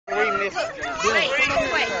Who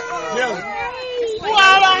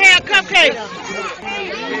all don't have cupcakes?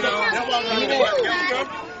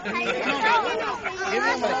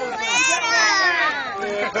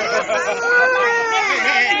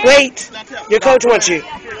 Wait, your coach wants you.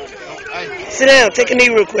 Sit down, take a knee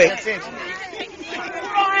real quick.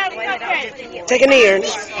 Take a knee,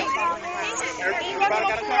 Ernest.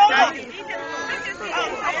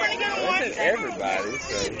 Everybody.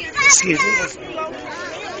 Excuse me.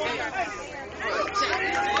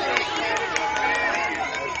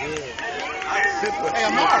 Hey,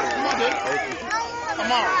 Amara, come on, dude.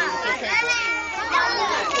 Amara, okay, bro.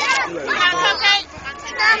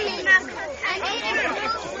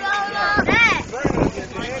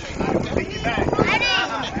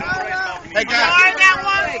 Hey, guys.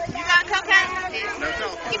 You got a cupcake?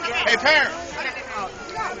 Hey, parents.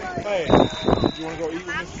 Hey, you want to go eat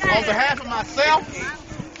with Mr. On behalf of myself,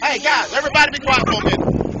 hey, guys, everybody be quiet for a minute.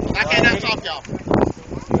 I can't talk, y'all.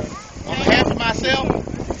 On behalf of myself,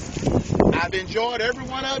 I've enjoyed every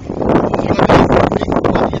one of you.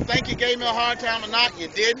 Whether you think you gave me a hard time or not, you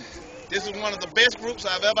didn't. This is one of the best groups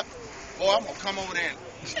I've ever. Boy, I'm gonna come over there and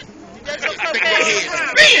stick their head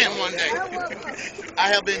spin one day. I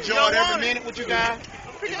have enjoyed every minute with you guys.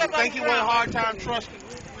 If you think you want a hard time, trust me.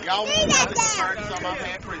 Y'all won't know this compared to some I've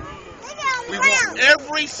had previously. We want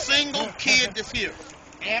every single kid that's here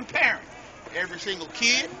and parent. Every single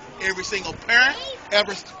kid, every single parent,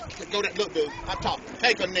 go that look, dude. I'm talking.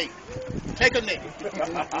 Take a knee. Take a knee.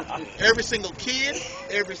 Every single kid,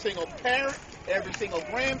 every single parent, every single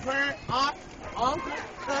grandparent, aunt, uncle,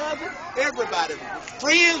 cousin, everybody,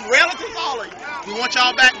 friends, relatives, all of you. We want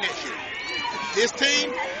y'all back next year. This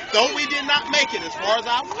team, though we did not make it as far as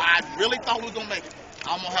I really thought we were gonna make it.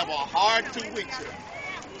 I'm gonna have a hard 2 weeks here.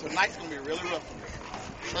 Tonight's gonna be really rough for me.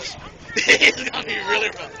 It's gonna be really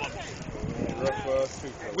rough for me.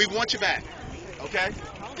 We want you back, okay?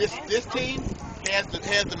 This team has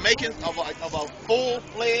the makings of a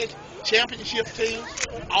full-fledged championship team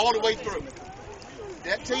all the way through.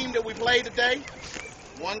 That team that we played today,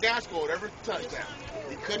 one guy scored every touchdown.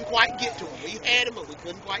 We couldn't quite get to him. We had him, but we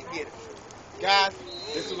couldn't quite get him. Guys,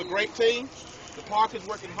 this is a great team. The park is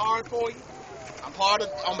working hard for you. I'm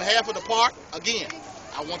on behalf of the park. Again,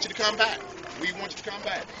 I want you to come back. We want you to come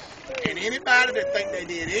back. And anybody that think they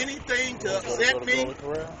did anything to upset me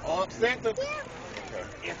or upset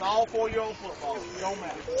it's all 4-year-old football. It don't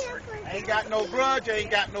matter. I ain't got no grudge. I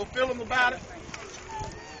ain't got no feeling about it.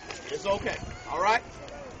 It's okay. All right?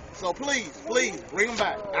 So please, bring them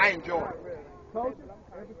back. I enjoy it. Coaches,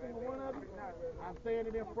 every single one of you, I'm saying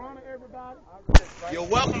it in front of everybody. You're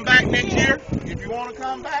welcome back next year if you want to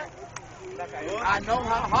come back. I know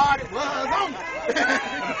how hard it was on you.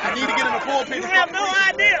 I need to get in the pulpit. You have no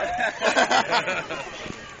idea.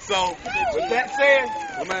 So, with that said,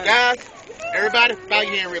 guys, everybody bow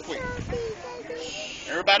your hand real quick.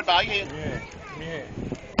 Everybody bow your hand. Yeah.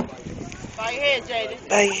 Bow your head, JD.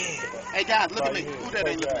 Bow your head. Hey, guys, look at me. Who that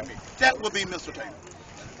ain't looking at me? That would be Mr. Taylor.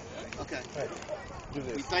 Okay.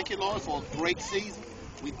 We thank you, Lord, for a great season.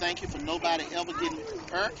 We thank you for nobody ever getting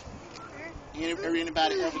hurt.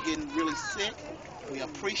 Anybody ever getting really sick. We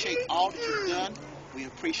appreciate all that you've done. We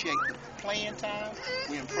appreciate the playing time.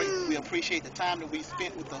 We appreciate the time that we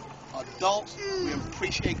spent with the adults. We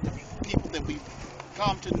appreciate the people that we've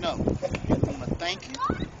come to know. And we want to thank you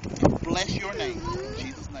and bless your name. In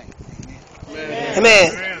Jesus' name. Amen.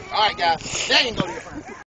 Amen. All right, guys. Now you can go to your friends.